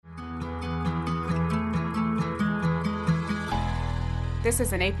This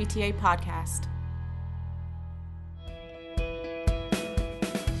is an APTA podcast.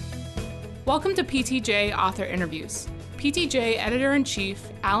 Welcome to PTJ Author Interviews. PTJ Editor-in-Chief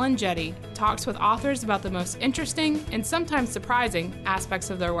Alan Jette talks with authors about the most interesting and sometimes surprising aspects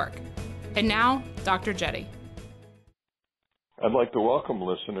of their work. And now, Dr. Jette. I'd like to welcome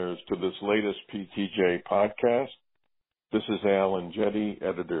listeners to this latest PTJ podcast. This is Alan Jette,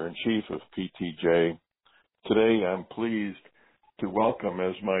 Editor-in-Chief of PTJ. Today I'm pleased to welcome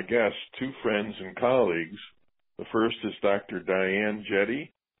as my guests two friends and colleagues. The first is Dr. Diane Jette,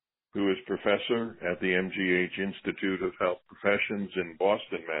 who is professor at the MGH Institute of Health Professions in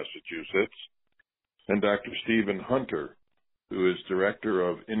Boston, Massachusetts, and Dr. Stephen Hunter, who is Director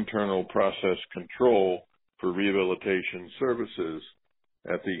of Internal Process Control for Rehabilitation Services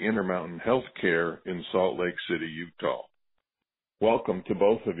at the Intermountain Healthcare in Salt Lake City, Utah. Welcome to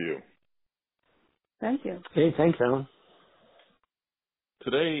both of you. Thank you. Hey, thanks, Alan.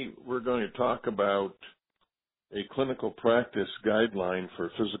 Today, we're going to talk about a clinical practice guideline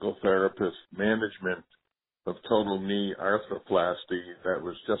for physical therapist management of total knee arthroplasty that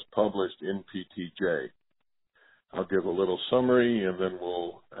was just published in PTJ. I'll give a little summary, and then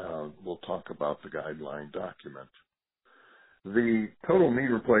we'll talk about the guideline document. The total knee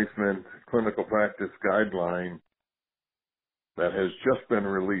replacement clinical practice guideline that has just been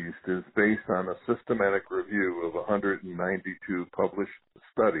released is based on a systematic review of 192 published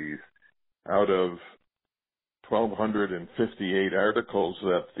studies out of 1,258 articles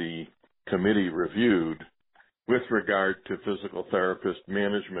that the committee reviewed with regard to physical therapist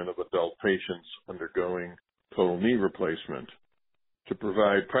management of adult patients undergoing total knee replacement, to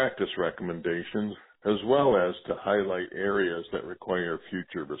provide practice recommendations as well as to highlight areas that require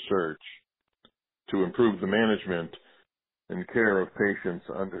future research to improve the management and care of patients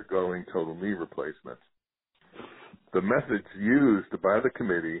undergoing total knee replacement. The methods used by the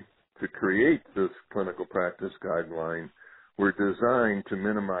committee to create this clinical practice guideline were designed to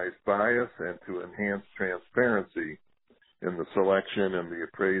minimize bias and to enhance transparency in the selection and the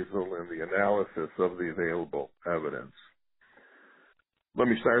appraisal and the analysis of the available evidence. Let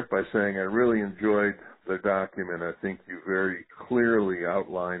me start by saying I really enjoyed the document. I think you very clearly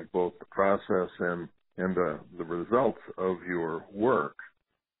outlined both the process and the results of your work.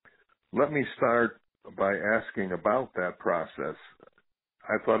 Let me start by asking about that process.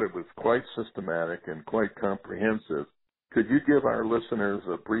 I thought it was quite systematic and quite comprehensive. Could you give our listeners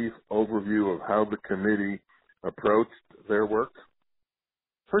a brief overview of how the committee approached their work?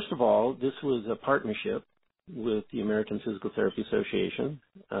 First of all, this was a partnership with the American Physical Therapy Association,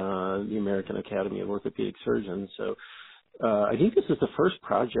 the American Academy of Orthopedic Surgeons. So I think this is the first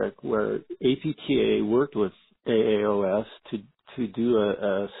project where APTA worked with AAOS to do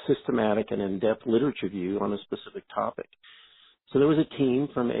a systematic and in-depth literature review on a specific topic. So there was a team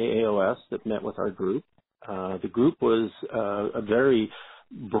from AAOS that met with our group. The group was a very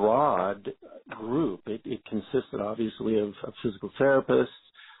broad group. It consisted obviously of physical therapists,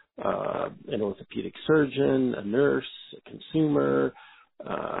 an orthopedic surgeon, a nurse, a consumer,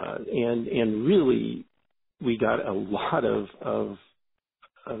 and really we got a lot of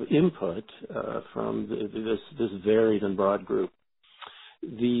input from this varied and broad group.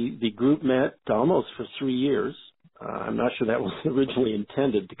 The group met almost for 3 years. I'm not sure that was originally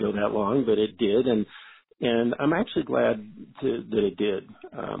intended to go that long, but it did, and I'm actually glad that it did.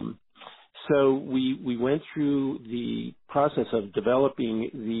 So we went through the process of developing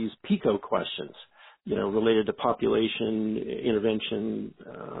these PICO questions, related to population, intervention,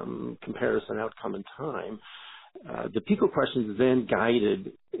 comparison, outcome, and time. The PICO questions then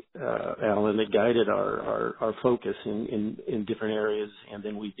guided, Alan, it guided our focus in different areas, and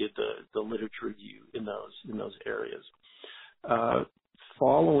then we did the literature review in those areas.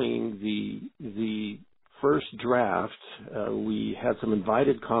 Following the first draft, we had some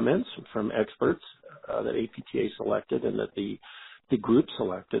invited comments from experts that APTA selected and that the group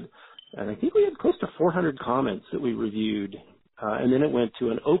selected. And I think we had close to 400 comments that we reviewed. And then it went to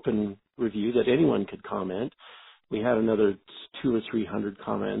an open review that anyone could comment. We had another 200 or 300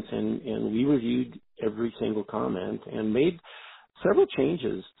 comments, and we reviewed every single comment and made several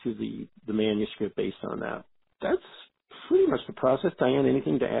changes to the manuscript based on that. That's pretty much the process. Diane,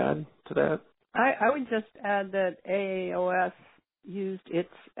 anything to add to that? I would just add that AAOS used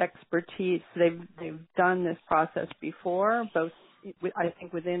its expertise. They've done this process before, both I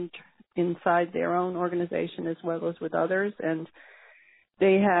think inside their own organization as well as with others, and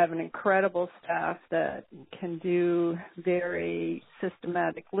they have an incredible staff that can do very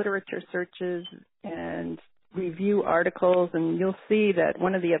systematic literature searches and review articles, and you'll see that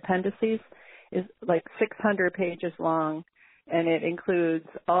one of the appendices is like 600 pages long, And it includes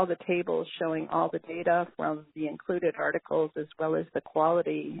all the tables showing all the data from the included articles as well as the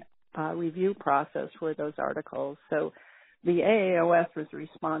quality review process for those articles. So the AAOS was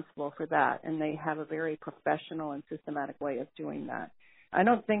responsible for that, and they have a very professional and systematic way of doing that. I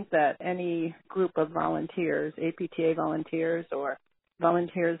don't think that any group of volunteers, APTA volunteers or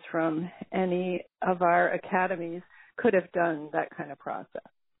volunteers from any of our academies, could have done that kind of process.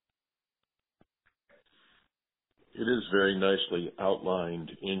 It is very nicely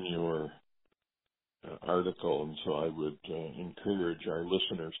outlined in your article, and so I would encourage our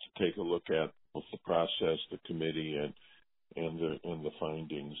listeners to take a look at both the process, the committee, and the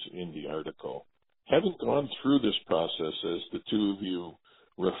findings in the article. Having gone through this process, as the two of you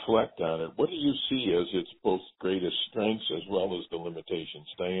reflect on it, what do you see as its both greatest strengths as well as the limitations?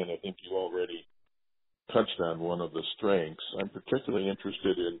 Diane, I think you already touched on one of the strengths. I'm particularly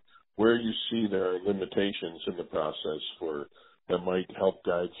interested in where you see there are limitations in the process that might help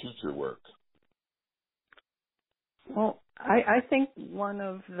guide future work. Well, I think one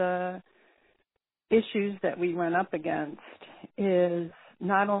of the issues that we run up against is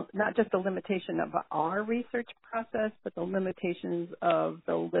not just the limitation of our research process, but the limitations of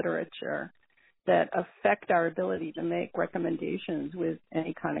the literature that affect our ability to make recommendations with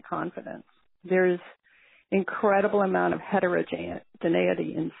any kind of confidence. There's incredible amount of heterogeneity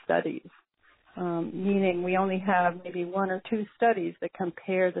in studies, meaning we only have maybe one or two studies that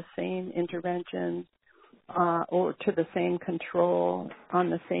compare the same interventions or to the same control on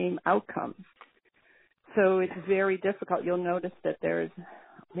the same outcomes. So it's very difficult. You'll notice that there's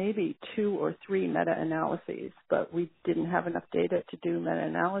maybe 2 or 3 meta-analyses, but we didn't have enough data to do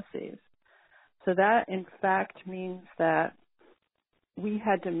meta-analyses. So that, in fact, means that we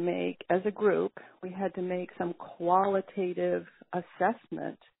had to make, as a group, we had to make some qualitative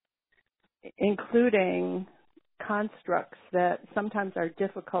assessment, including constructs that sometimes are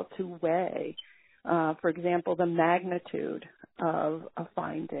difficult to weigh. For example, the magnitude of a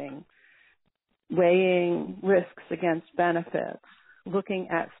finding, weighing risks against benefits, looking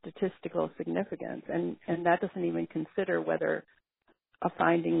at statistical significance, and that doesn't even consider whether a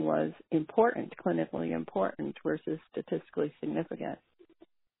finding was important, clinically important versus statistically significant.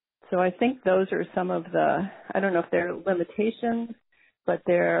 So I think those are some of the, I don't know if they're limitations, but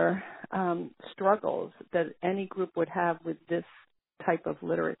they're struggles that any group would have with this type of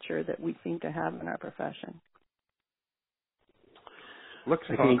literature that we seem to have in our profession. Let's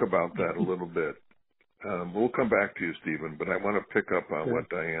talk about that a little bit. We'll come back to you, Stephen, but I want to pick up on what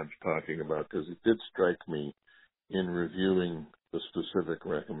Diane's talking about, because it did strike me in reviewing the specific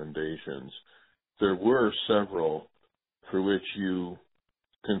recommendations. There were several for which you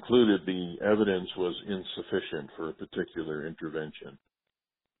concluded the evidence was insufficient for a particular intervention.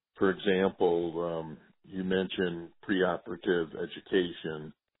 For example, you mentioned preoperative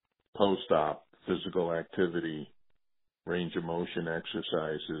education, post-op physical activity, range of motion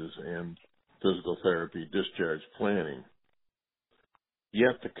exercises, and physical therapy discharge planning.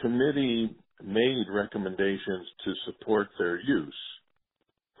 Yet the committee made recommendations to support their use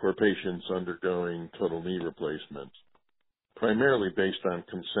for patients undergoing total knee replacement, primarily based on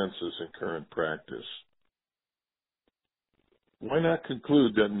consensus and current practice. Why not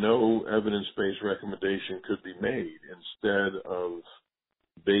conclude that no evidence-based recommendation could be made instead of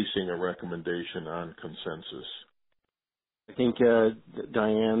basing a recommendation on consensus? I think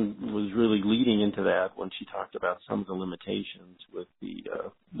Diane was really leading into that when she talked about some of the limitations with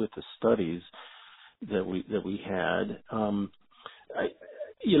the studies that we had. I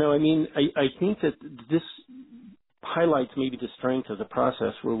think that this highlights maybe the strength of the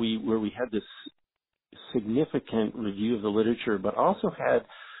process where we had this significant review of the literature, but also had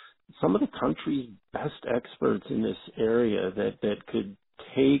some of the country's best experts in this area that could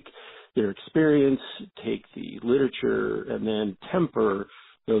take their experience, take the literature, and then temper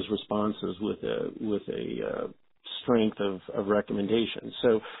those responses with a strength of recommendations.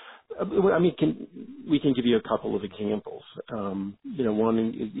 So, we can give you a couple of examples.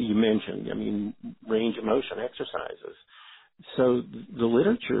 One you mentioned, range of motion exercises. So the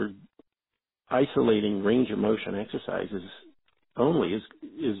literature isolating range of motion exercises only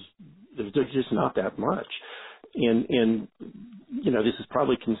is there's just not that much. And this is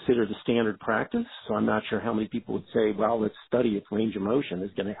probably considered a standard practice, so I'm not sure how many people would say, well, let's study if range of motion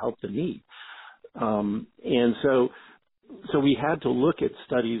is going to help the knee. And so we had to look at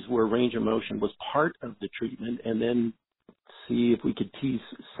studies where range of motion was part of the treatment and then see if we could tease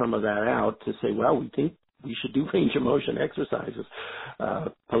some of that out to say, well, we think we should do range of motion exercises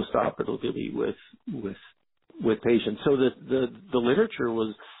post-operatively with patients. So the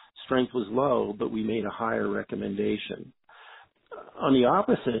literature strength was low, but we made a higher recommendation. On the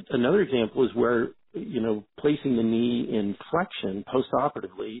opposite, another example is where, placing the knee in flexion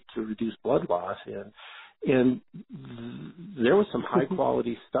postoperatively to reduce blood loss, and there was some high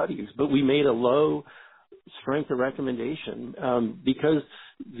quality studies, but we made a low strength of recommendation because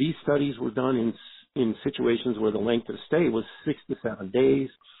these studies were done in situations where the length of stay was 6 to 7 days.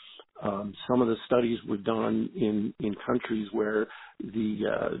 Some of the studies were done in countries where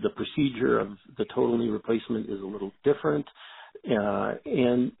the procedure of the total knee replacement is a little different.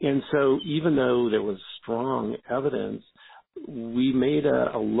 And so even though there was strong evidence, we made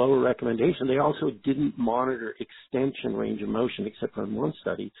a lower recommendation. They also didn't monitor extension range of motion except for in one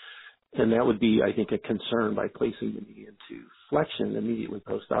study. And that would be, I think, a concern by placing the knee into flexion immediately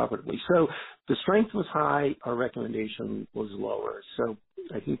postoperatively. So the strength was high, our recommendation was lower. So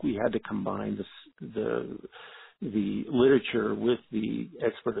I think we had to combine the literature with the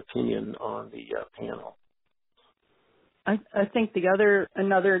expert opinion on the panel. I think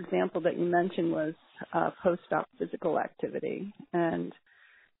another example that you mentioned was post-op physical activity. And,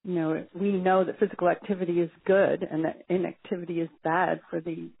 we know that physical activity is good and that inactivity is bad for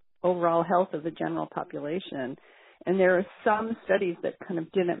the overall health of the general population. And there are some studies that kind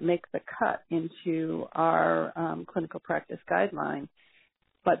of didn't make the cut into our clinical practice guideline,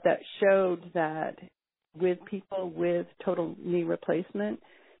 but that showed that with people with total knee replacement,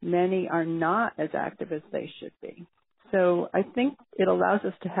 many are not as active as they should be. So I think it allows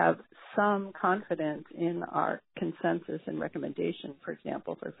us to have some confidence in our consensus and recommendation, for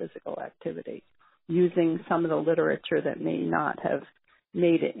example, for physical activity, using some of the literature that may not have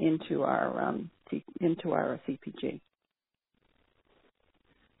made it into our CPG.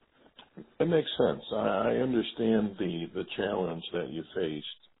 That makes sense. I understand the challenge that you faced.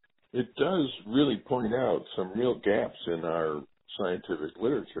 It does really point out some real gaps in our scientific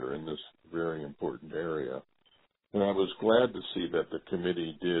literature in this very important area. And I was glad to see that the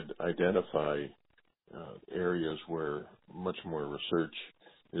committee did identify areas where much more research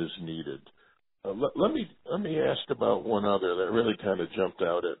is needed. Let me ask about one other that really kind of jumped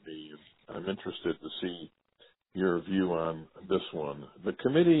out at me. I'm interested to see your view on this one. The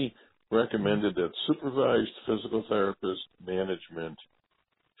committee recommended that supervised physical therapist management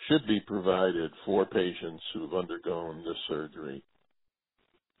should be provided for patients who've undergone this surgery.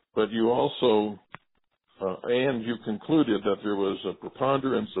 But you also and you concluded that there was a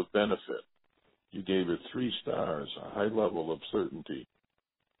preponderance of benefit. You gave it 3 stars, a high level of certainty,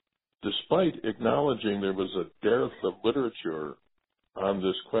 despite acknowledging there was a dearth of literature on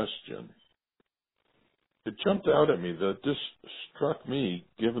this question. It jumped out at me that this struck me,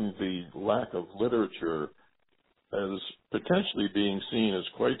 given the lack of literature, as potentially being seen as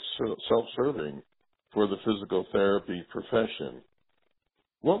quite self-serving for the physical therapy profession.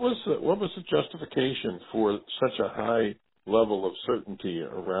 What was the justification for such a high level of certainty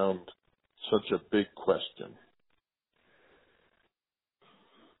around such a big question?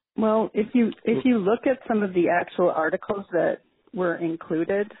 Well, if you look at some of the actual articles that were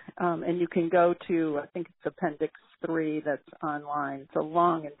included, and you can go to, I think it's Appendix 3 that's online. It's a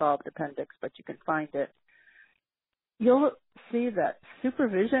long, involved appendix, but you can find it. You'll see that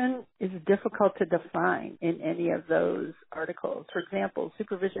supervision is difficult to define in any of those articles. For example,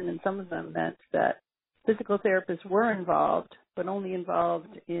 supervision in some of them meant that physical therapists were involved, but only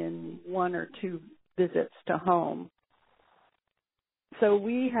involved in 1 or 2 visits to home. So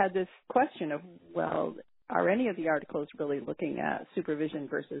we had this question of, well, are any of the articles really looking at supervision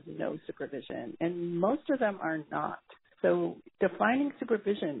versus no supervision? And most of them are not. So defining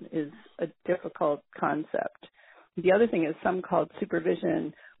supervision is a difficult concept. The other thing is some called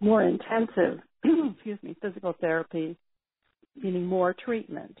supervision more intensive, physical therapy, meaning more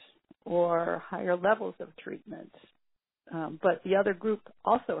treatment or higher levels of treatment. But the other group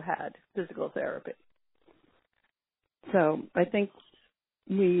also had physical therapy. So I think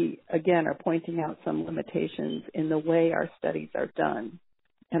we, again, are pointing out some limitations in the way our studies are done.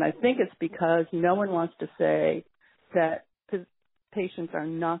 And I think it's because no one wants to say that patients are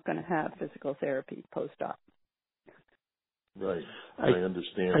not going to have physical therapy post-op. Right. I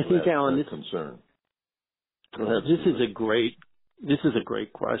understand Alan, concern. Go ahead. This is a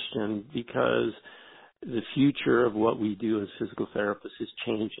great question because the future of what we do as physical therapists is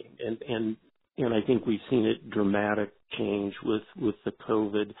changing. And I think we've seen it dramatic change with the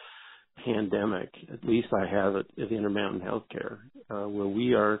COVID pandemic. At least I have it at Intermountain Healthcare, where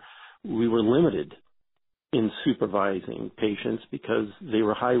we were limited in supervising patients because they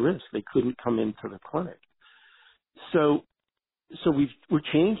were high risk. They couldn't come into the clinic. So we're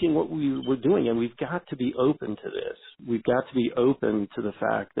changing what we're doing, and we've got to be open to this. We've got to be open to the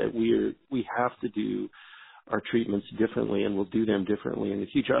fact that we have to do our treatments differently, and we'll do them differently in the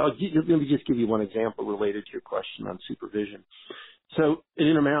future. Let me just give you one example related to your question on supervision. So at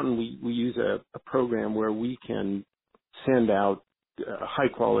Intermountain, we use a program where we can send out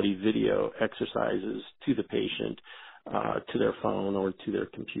high-quality video exercises to the patient, to their phone or to their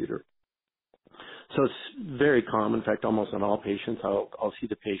computer. So it's very common. In fact, almost on all patients, I'll see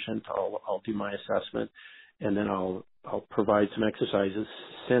the patient, I'll do my assessment, and then I'll provide some exercises,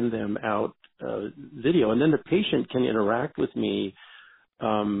 send them out video, and then the patient can interact with me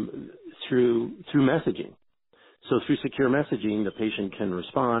through messaging. So through secure messaging, the patient can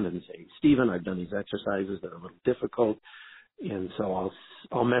respond and say, Stephen, I've done these exercises that are a little difficult, and so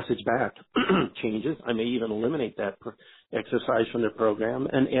I'll message back changes. I may even eliminate that exercise from their program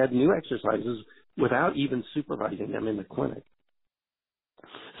and add new exercises without even supervising them in the clinic.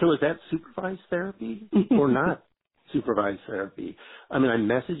 So is that supervised therapy or not supervised therapy? I mean, I'm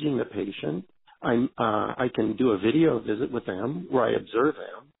messaging the patient. I can do a video visit with them where I observe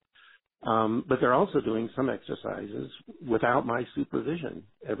them, but they're also doing some exercises without my supervision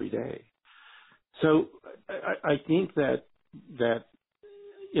every day. So I think that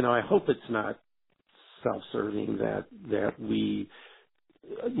I hope it's not self-serving that we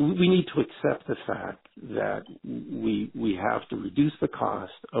need to accept the fact that we have to reduce the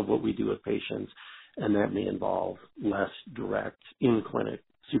cost of what we do with patients, and that may involve less direct in-clinic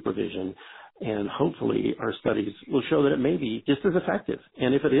supervision. And hopefully our studies will show that it may be just as effective.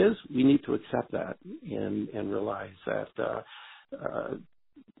 And if it is, we need to accept that and realize that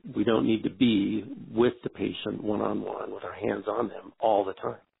we don't need to be with the patient one-on-one with our hands on them all the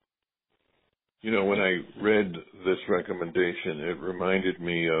time. When I read this recommendation, it reminded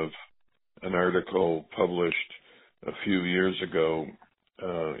me of an article published a few years ago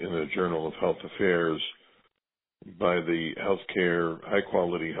in the Journal of Health Affairs by the High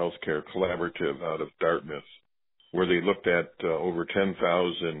Quality Healthcare Collaborative out of Dartmouth, where they looked at over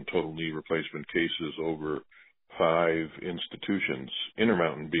 10,000 total knee replacement cases over 5 institutions,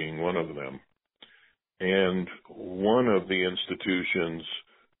 Intermountain being one of them. And one of the institutions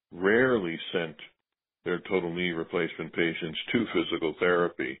rarely sent their total knee replacement patients to physical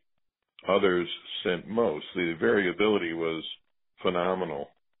therapy. Others sent most. The variability was phenomenal.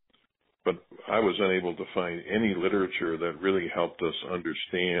 But I was unable to find any literature that really helped us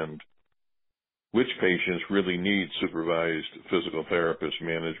understand which patients really need supervised physical therapist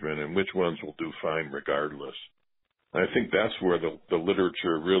management and which ones will do fine regardless. I think that's where the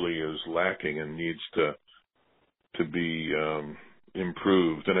literature really is lacking and needs to be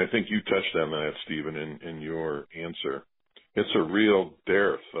improved. And I think you touched on that, Stephen, in your answer. It's a real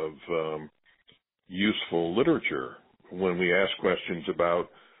dearth of useful literature when we ask questions about,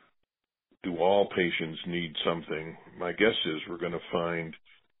 do all patients need something? My guess is we're going to find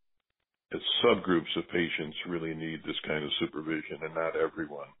that subgroups of patients really need this kind of supervision and not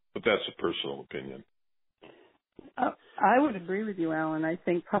everyone. But that's a personal opinion. I would agree with you, Alan. I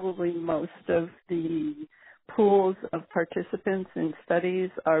think probably most of the pools of participants in studies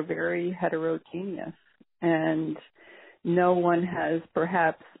are very heterogeneous, and no one has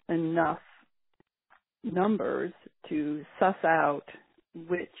perhaps enough numbers to suss out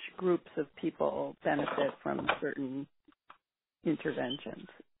which groups of people benefit from certain interventions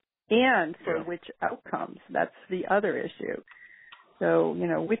and for which outcomes. That's the other issue. So,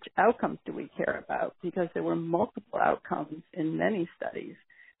 which outcomes do we care about? Because there were multiple outcomes in many studies.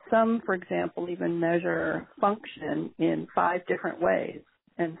 Some, for example, even measure function in 5 different ways,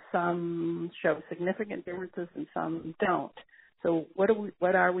 and some show significant differences and some don't. So what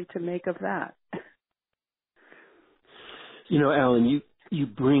are we to make of that? Alan, you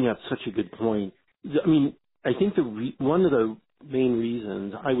bring up such a good point. I mean, I think one of the main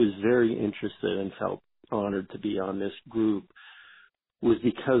reasons I was very interested and felt honored to be on this group was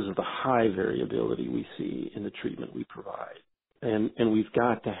because of the high variability we see in the treatment we provide. And we've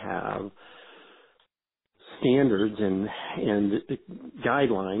got to have standards and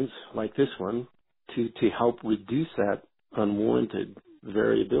guidelines like this one to help reduce that unwarranted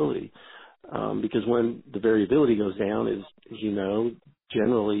variability. Because when the variability goes down, as you know,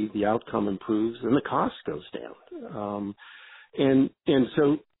 generally the outcome improves and the cost goes down. And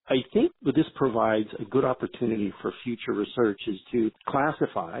so I think that this provides a good opportunity for future research is to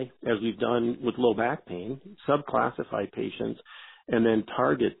classify, as we've done with low back pain, subclassify patients and then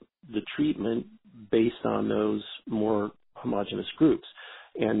target the treatment based on those more homogeneous groups.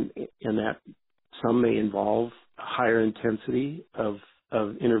 And that some may involve higher intensity of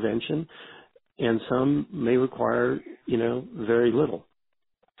intervention and some may require, very little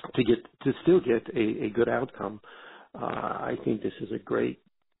to still get a good outcome. I think this is a great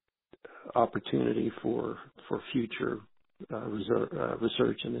opportunity for future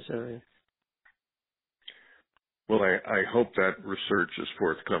research in this area. Well, I hope that research is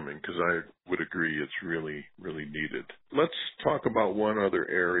forthcoming because I would agree it's really, really needed. Let's talk about one other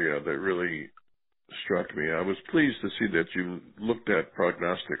area that really struck me. I was pleased to see that you looked at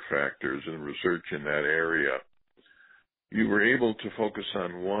prognostic factors and research in that area. You were able to focus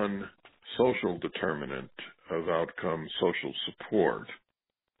on one social determinant of outcome, social support.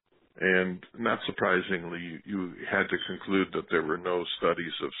 And not surprisingly, you had to conclude that there were no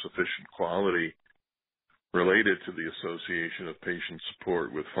studies of sufficient quality related to the association of patient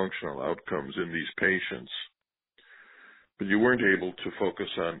support with functional outcomes in these patients. But you weren't able to focus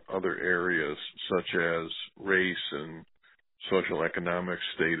on other areas such as race and social economic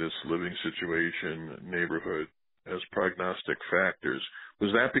status, living situation, neighborhood as prognostic factors.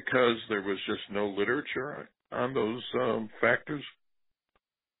 Was that because there was just no literature on those factors?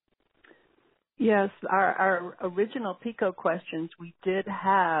 Yes, our original PICO questions, we did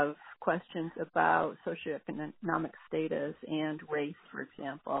have questions about socioeconomic status and race, for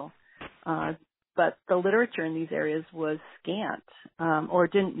example. But the literature in these areas was scant or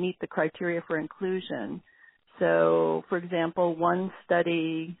didn't meet the criteria for inclusion. So, for example, one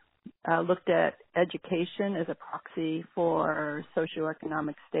study looked at education as a proxy for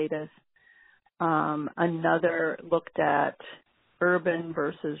socioeconomic status. Another looked at urban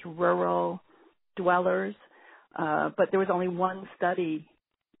versus rural dwellers, but there was only one study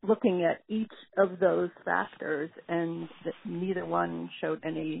looking at each of those factors, and neither one showed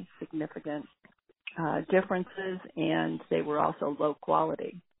any significant differences, and they were also low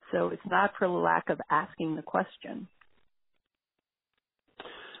quality. So it's not for lack of asking the question.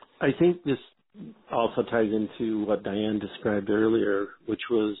 I think this also ties into what Diane described earlier, which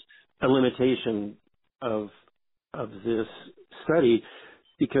was a limitation of this study,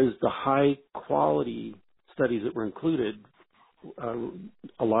 because the high quality studies that were included,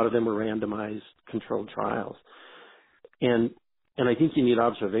 a lot of them were randomized controlled trials. And I think you need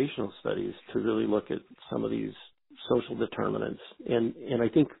observational studies to really look at some of these social determinants. And I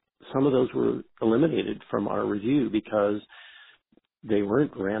think some of those were eliminated from our review because they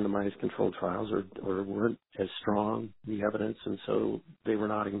weren't randomized controlled trials or weren't as strong, the evidence, and so they were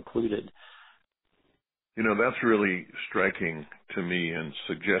not included. You know, that's really striking to me and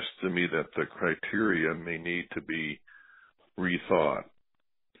suggests to me that the criteria may need to be rethought.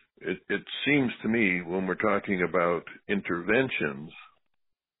 It seems to me when we're talking about interventions,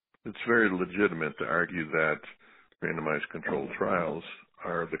 it's very legitimate to argue that randomized controlled trials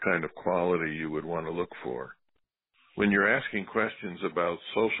are the kind of quality you would want to look for. When you're asking questions about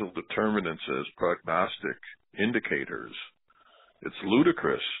social determinants as prognostic indicators, it's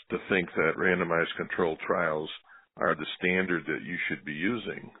ludicrous to think that randomized controlled trials are the standard that you should be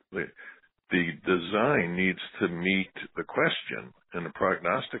using. The design needs to meet the question, and a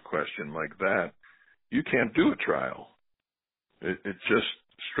prognostic question like that, you can't do a trial. It just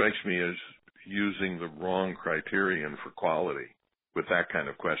strikes me as using the wrong criterion for quality with that kind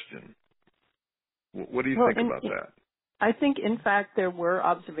of question. What do you think about that? I think, in fact, there were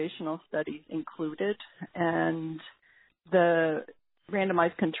observational studies included, and the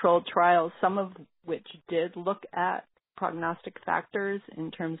randomized controlled trials, some of which did look at prognostic factors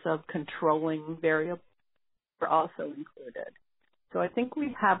in terms of controlling variables, were also included. So I think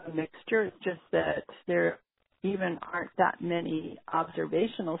we have a mixture. It's just that there even aren't that many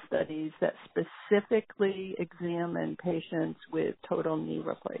observational studies that specifically examine patients with total knee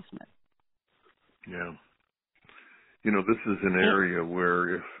replacement. Yeah. You know, this is an area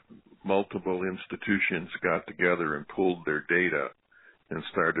where if multiple institutions got together and pooled their data and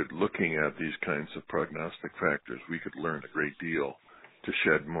started looking at these kinds of prognostic factors, we could learn a great deal to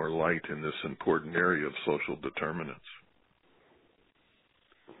shed more light in this important area of social determinants.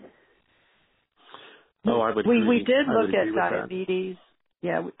 No, I would we did look agree at diabetes.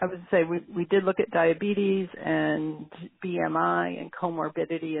 Yeah, I would say we did look at diabetes and BMI and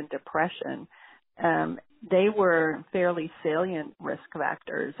comorbidity and depression. They were fairly salient risk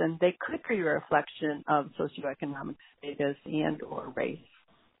factors, and they could be a reflection of socioeconomic status and or race.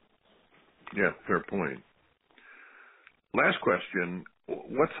 Yeah, fair point. Last question,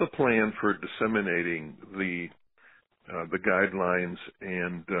 what's the plan for disseminating the guidelines,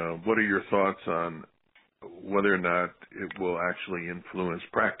 and what are your thoughts on whether or not it will actually influence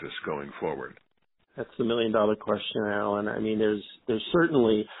practice going forward? That's the million-dollar question, Alan. I mean, there's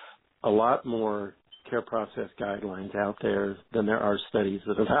certainly a lot more care process guidelines out there than there are studies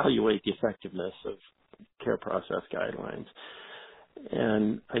that evaluate the effectiveness of care process guidelines.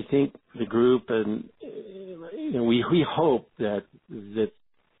 And I think the group, and we hope that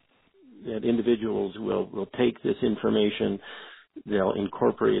that individuals will take this information, they'll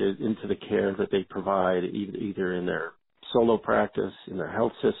incorporate it into the care that they provide, either in their solo practice, in their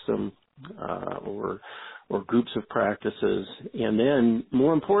health system, or groups of practices, and then,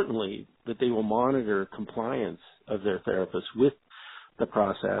 more importantly, that they will monitor compliance of their therapists with the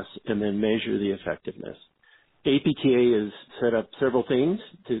process and then measure the effectiveness. APTA has set up several things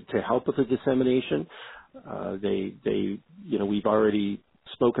to help with the dissemination. We've already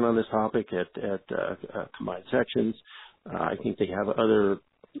spoken on this topic at combined sections. I think they have other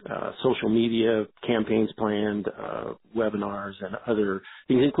social media campaigns planned, webinars, and other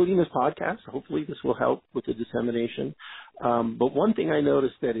things, including this podcast. Hopefully this will help with the dissemination. But one thing I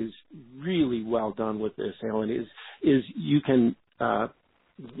noticed that is really well done with this, Alan, is you can, the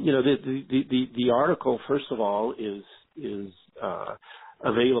article, first of all, is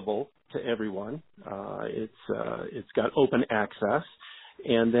available to everyone. It's got open access.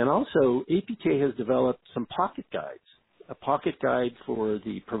 And then also APTA has developed some pocket guides. A pocket guide for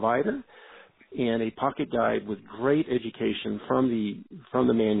the provider and a pocket guide with great education from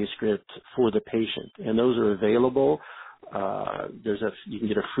the manuscript for the patient. And those are available. You can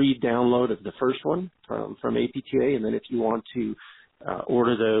get a free download of the first one from APTA, and then if you want to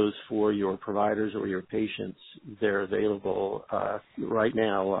order those for your providers or your patients, they're available right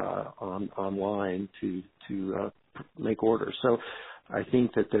now online to make orders. So I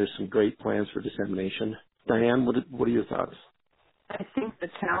think that there's some great plans for dissemination. Diane, what are your thoughts? I think the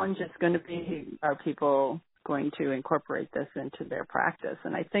challenge is going to be, are people going to incorporate this into their practice?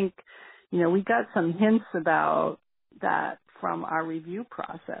 And I think, we got some hints about that from our review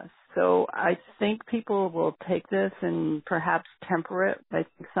process. So I think people will take this and perhaps temper it. I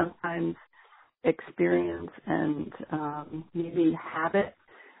think sometimes experience and maybe habit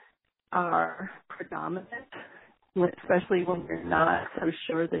are predominant, especially when you're not so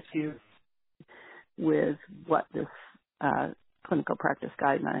sure that with what this clinical practice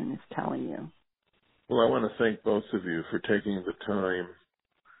guideline is telling you. Well, I want to thank both of you for taking the time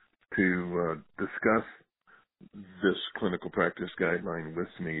to discuss this clinical practice guideline with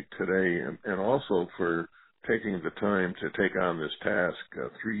me today, and also for taking the time to take on this task.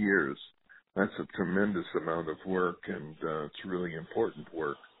 3 years, that's a tremendous amount of work, and it's really important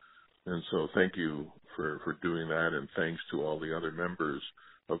work. And so thank you for doing that, and thanks to all the other members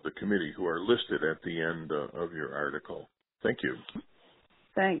of the committee who are listed at the end of your article. Thank you.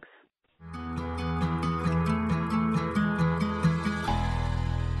 Thanks.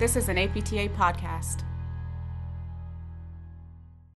 This is an APTA podcast.